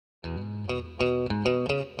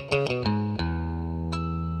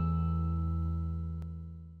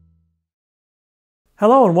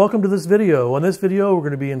Hello and welcome to this video. In this video we're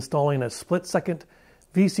going to be installing a split second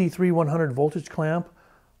VC3-100 voltage clamp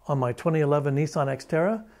on my 2011 Nissan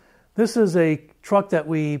Xterra. This is a truck that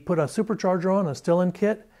we put a supercharger on, a still-in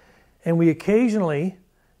kit, and we occasionally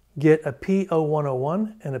get a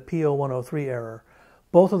P0101 and a P0103 error.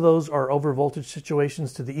 Both of those are over voltage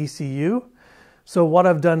situations to the ECU. So what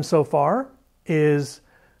I've done so far is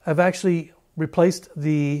I've actually replaced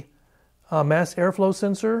the mass airflow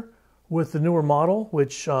sensor with the newer model,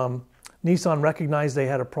 which Nissan recognized they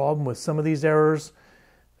had a problem with some of these errors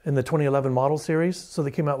in the 2011 model series. So they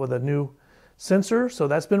came out with a new sensor, so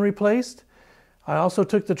that's been replaced. I also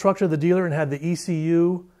took the truck to the dealer and had the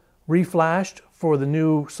ECU reflashed for the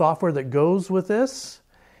new software that goes with this.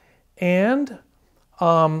 And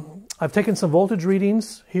I've taken some voltage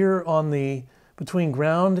readings here on the between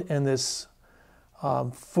ground and this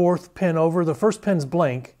fourth pin over. The first pin's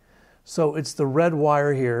blank, so it's the red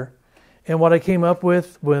wire here. And what I came up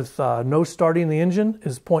with no starting the engine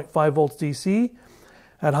is 0.5 volts DC.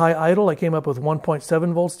 At high idle, I came up with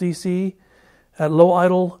 1.7 volts DC. At low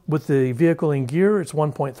idle, with the vehicle in gear, it's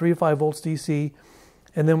 1.35 volts DC.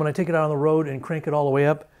 And then when I take it out on the road and crank it all the way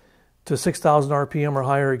up to 6,000 RPM or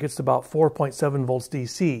higher, it gets to about 4.7 volts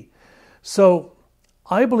DC. So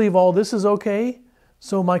I believe all this is okay.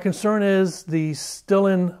 So my concern is the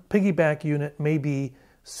still-in piggyback unit may be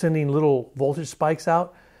sending little voltage spikes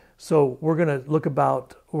out. So we're going to look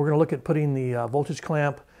at putting the voltage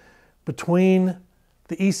clamp between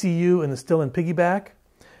the ECU and the still-in piggyback.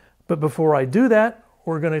 But before I do that,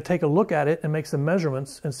 we're going to take a look at it and make some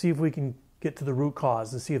measurements and see if we can get to the root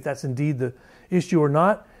cause and see if that's indeed the issue or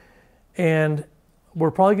not. And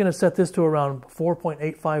we're probably going to set this to around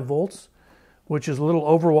 4.85 volts, which is a little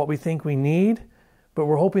over what we think we need. But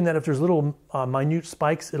we're hoping that if there's little minute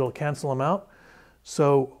spikes, it'll cancel them out.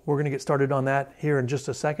 So we're going to get started on that here in just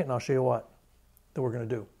a second, and I'll show you what that we're going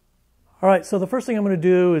to do. All right, so the first thing I'm going to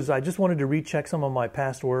do is I just wanted to recheck some of my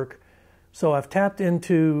past work. So I've tapped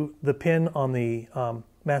into the pin on the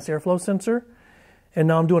mass airflow sensor, and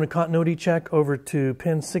now I'm doing a continuity check over to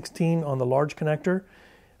pin 16 on the large connector.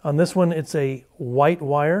 On this one, it's a white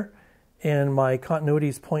wire, and my continuity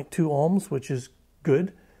is 0.2 ohms, which is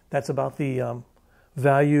good. That's about the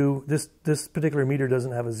value. This particular meter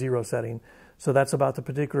doesn't have a zero setting. So that's about the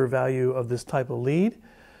particular value of this type of lead.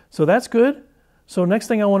 So that's good. So next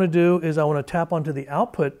thing I want to do is I want to tap onto the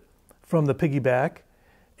output from the piggyback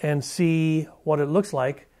and see what it looks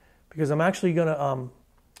like, because I'm actually going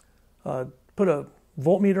to put a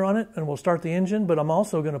voltmeter on it and we'll start the engine, but I'm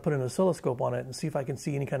also going to put an oscilloscope on it and see if I can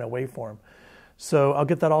see any kind of waveform. So I'll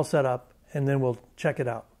get that all set up and then we'll check it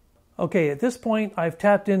out. Okay, at this point I've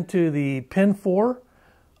tapped into the pin 4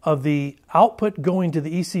 of the output going to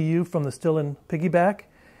the ECU from the still-in piggyback,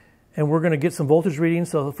 and we're going to get some voltage readings.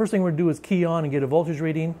 So the first thing we're going to do is key on and get a voltage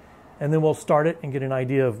reading, and then we'll start it and get an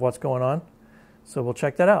idea of what's going on. So we'll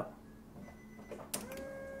check that out.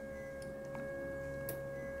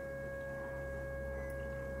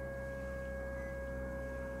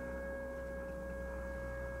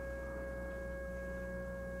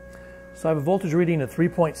 So I have a voltage reading of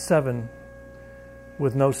 3.7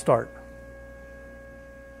 with no start.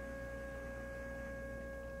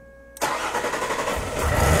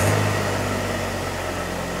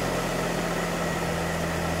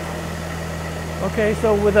 Okay,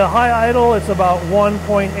 so with a high idle, it's about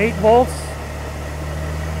 1.8 volts.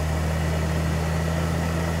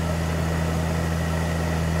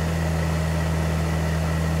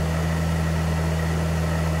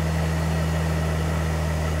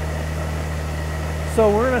 So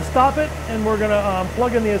we're going to stop it and we're going to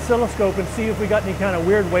plug in the oscilloscope and see if we got any kind of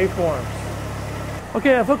weird waveforms.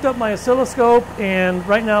 Okay, I've hooked up my oscilloscope and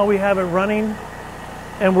right now we have it running.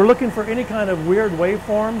 And we're looking for any kind of weird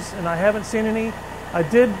waveforms, and I haven't seen any. I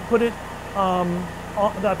did put it,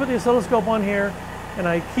 I put the oscilloscope on here, and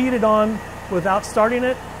I keyed it on without starting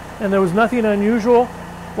it, and there was nothing unusual.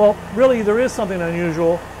 Well, really, there is something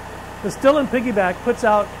unusual. The still-in piggyback puts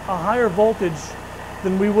out a higher voltage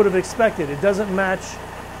than we would have expected. It doesn't match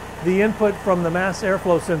the input from the mass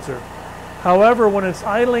airflow sensor. However, when it's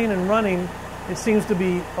idling and running, it seems to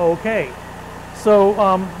be okay. So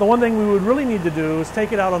the one thing we would really need to do is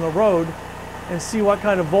take it out on the road and see what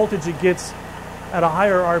kind of voltage it gets at a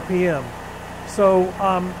higher RPM. So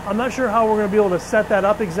I'm not sure how we're going to be able to set that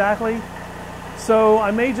up exactly. So I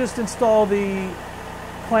may just install the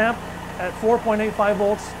clamp at 4.85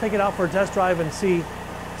 volts, take it out for a test drive and see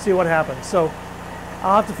what happens. So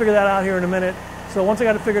I'll have to figure that out here in a minute. So once I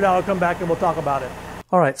got it figured out, I'll come back and we'll talk about it.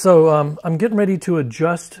 All right, so I'm getting ready to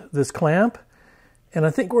adjust this clamp, and I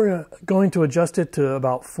think we're going to adjust it to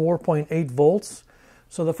about 4.8 volts.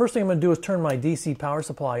 So the first thing I'm going to do is turn my DC power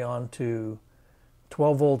supply on to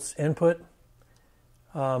 12 volts input.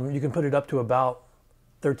 You can put it up to about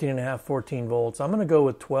 13.5, 14 volts. I'm going to go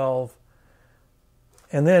with 12.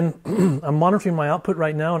 And then I'm monitoring my output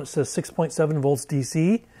right now, and it says 6.7 volts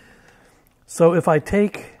DC. So if I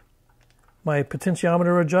take my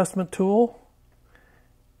potentiometer adjustment tool,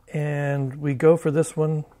 and we go for this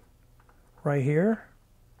one right here,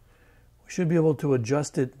 we should be able to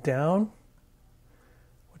adjust it down,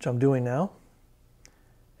 which I'm doing now.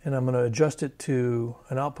 And I'm going to adjust it to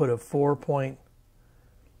an output of 4.75,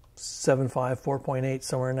 4.8,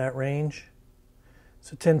 somewhere in that range.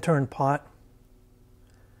 It's a 10-turn pot.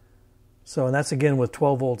 So, and that's again with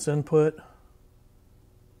 12 volts input.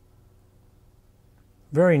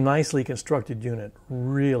 Very nicely constructed unit,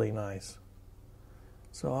 really nice.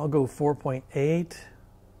 So I'll go 4.8.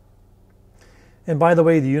 And by the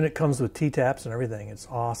way, the unit comes with T-taps and everything. It's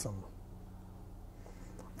awesome.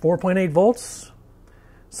 4.8 volts.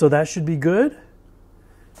 So that should be good.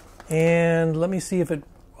 And let me see if it,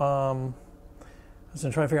 I was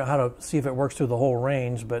going to try to figure out how to see if it works through the whole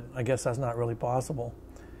range, but I guess that's not really possible.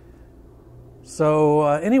 So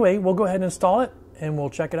anyway, we'll go ahead and install it, and we'll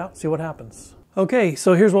check it out, see what happens. Okay,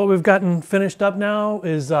 so here's what we've gotten finished up now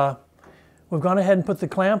is we've gone ahead and put the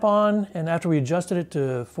clamp on, and after we adjusted it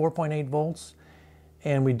to 4.8 volts,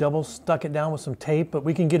 and we double stuck it down with some tape, but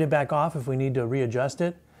we can get it back off if we need to readjust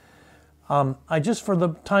it. I just, for the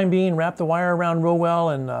time being, wrapped the wire around real well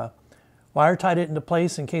and wire tied it into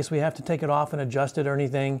place in case we have to take it off and adjust it or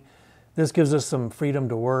anything. This gives us some freedom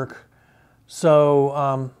to work.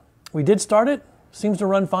 So we did start it. Seems to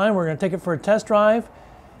run fine. We're going to take it for a test drive.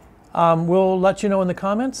 We'll let you know in the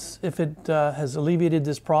comments if it has alleviated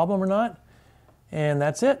this problem or not. And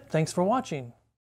that's it. Thanks for watching.